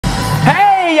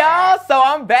Hey y'all, so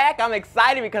I'm back. I'm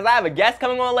excited because I have a guest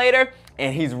coming on later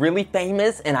and he's really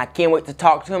famous and I can't wait to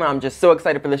talk to him. I'm just so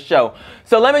excited for the show.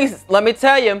 So let me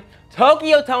tell you,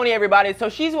 Tokyo Toni, everybody. So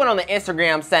she's went on the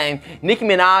Instagram saying Nicki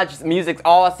Minaj's music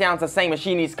all sounds the same and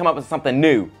she needs to come up with something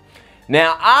new.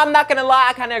 Now, I'm not gonna lie,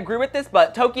 I kind of agree with this,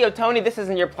 but Tokyo Toni, this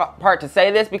isn't your part to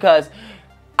say this because,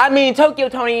 I mean, Tokyo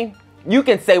Toni, you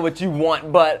can say what you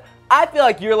want, but I feel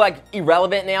like you're like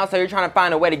irrelevant now, so you're trying to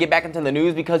find a way to get back into the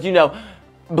news because, you know,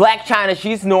 Black China,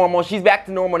 she's normal, she's back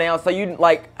to normal now, so you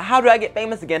like, how do I get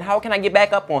famous again? How can I get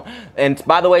back up on? And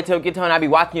by the way, Tokyo Toni, I be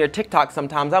watching your TikTok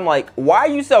sometimes. I'm like, why are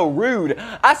you so rude?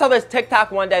 I saw this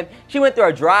TikTok one day, she went through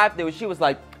a drive-thru, she was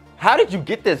like, how did you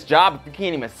get this job if you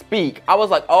can't even speak? I was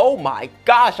like, oh my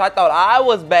gosh, I thought I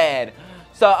was bad.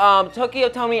 So, Tokyo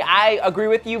Toni, I agree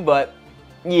with you, but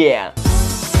yeah.